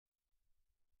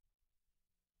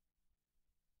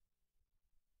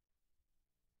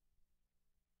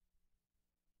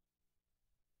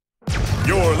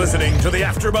You're listening to the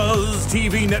AfterBuzz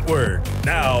TV network,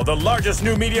 now the largest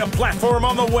new media platform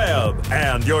on the web,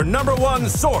 and your #1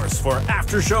 source for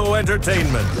after-show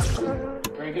entertainment.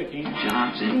 Very good, Dean.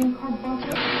 Johnson.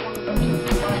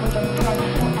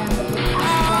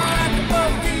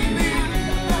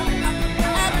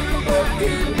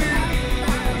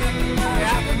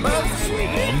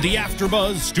 From the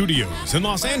AfterBuzz Studios in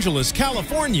Los Angeles,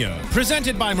 California,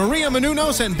 presented by Maria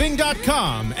Menounos and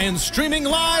Bing.com, and streaming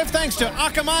live thanks to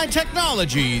Akamai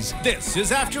Technologies, this is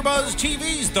AfterBuzz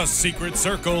TV's The Secret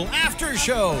Circle After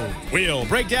Show. We'll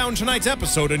break down tonight's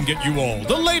episode and get you all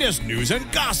the latest news and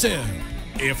gossip.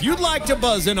 If you'd like to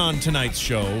buzz in on tonight's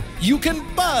show, you can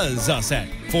buzz us at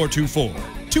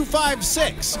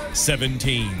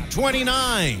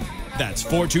 424-256-1729. That's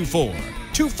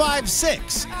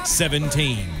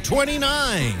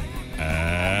 424-256-1729.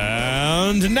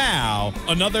 And now,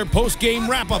 another post-game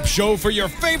wrap-up show for your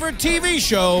favorite TV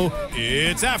show.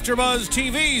 It's AfterBuzz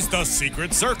TV's The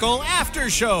Secret Circle After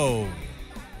Show.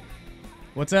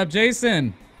 What's up,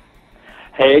 Jason?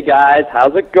 Hey guys,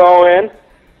 how's it going?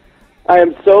 I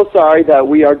am so sorry that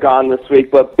we are gone this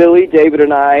week, but Billy, David,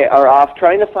 and I are off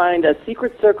trying to find a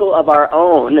secret circle of our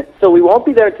own. So we won't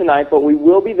be there tonight, but we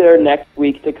will be there next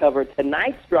week to cover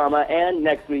tonight's drama, and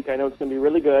next week, I know it's going to be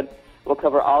really good. We'll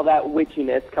cover all that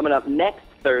witchiness coming up next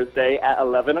Thursday at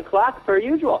 11 o'clock, per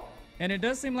usual. And it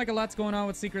does seem like a lot's going on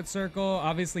with Secret Circle.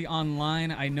 Obviously,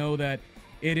 online, I know that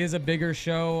it is a bigger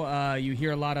show. You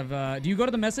hear a lot of... do you go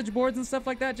to the message boards and stuff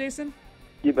like that, Jason?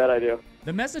 You bet I do.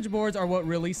 The message boards are what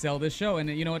really sell this show. And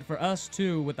you know what? For us,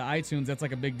 too, with the iTunes, that's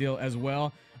like a big deal as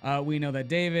well. We know that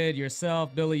David,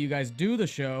 yourself, Billy, you guys do the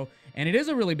show. And it is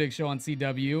a really big show on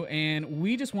CW. And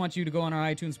we just want you to go on our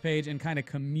iTunes page and kind of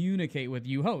communicate with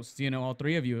you hosts. You know, all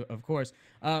three of you, of course.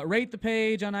 Rate the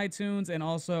page on iTunes and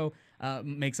also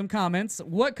make some comments.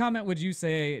 What comment would you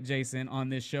say, Jason, on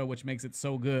this show which makes it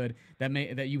so good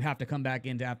that you have to come back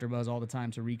into AfterBuzz all the time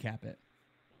to recap it?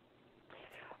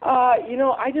 You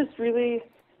know, I just really,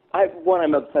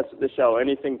 I'm obsessed with the show.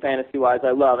 Anything fantasy-wise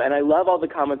I love. And I love all the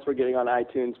comments we're getting on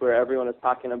iTunes where everyone is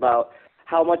talking about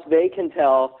how much they can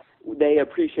tell they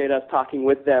appreciate us talking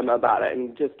with them about it.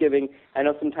 And just giving, I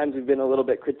know sometimes we've been a little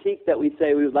bit critiqued that we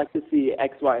say we would like to see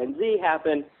X, Y, and Z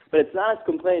happen, but it's not us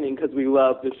complaining because we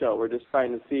love the show. We're just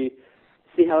trying to see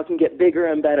how it can get bigger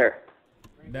and better.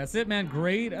 That's it, man.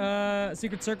 Great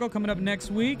Secret Circle coming up next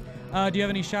week. Do you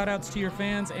have any shout-outs to your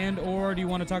fans or do you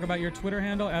want to talk about your Twitter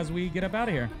handle as we get up out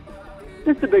of here?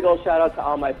 Just a big old shout-out to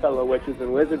all my fellow witches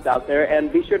and wizards out there.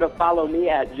 And be sure to follow me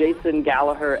at Jason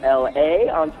Gallaher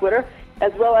LA on Twitter,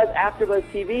 as well as AfterBuzz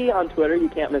TV on Twitter. You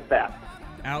can't miss that.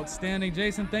 Outstanding,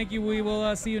 Jason. Thank you. We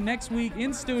will see you next week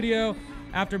in studio.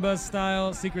 AfterBuzz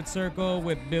style Secret Circle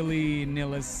with Billy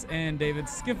Nillis and David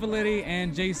Skiffolitti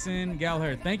and Jason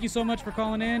Gallaher. Thank you so much for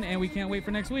calling in, and we can't wait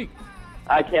for next week.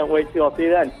 I can't wait to. I'll see you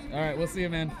then. All right, we'll see you,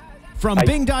 man. From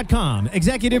Bing.com,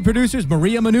 executive producers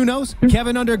Maria Menounos,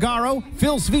 Kevin Undergaro,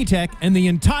 Phil Svitek, and the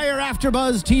entire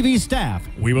AfterBuzz TV staff,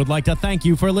 we would like to thank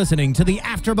you for listening to the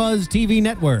AfterBuzz TV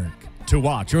network. To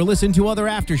watch or listen to other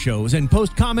after shows and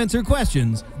post comments or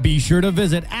questions, be sure to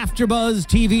visit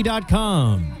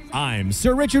AfterBuzzTV.com. I'm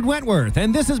Sir Richard Wentworth,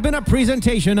 and this has been a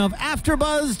presentation of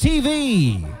AfterBuzz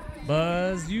TV.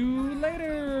 Buzz you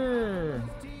later.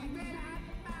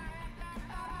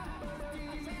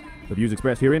 The views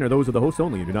expressed herein are those of the hosts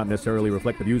only and do not necessarily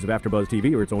reflect the views of AfterBuzz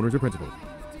TV or its owners or principals.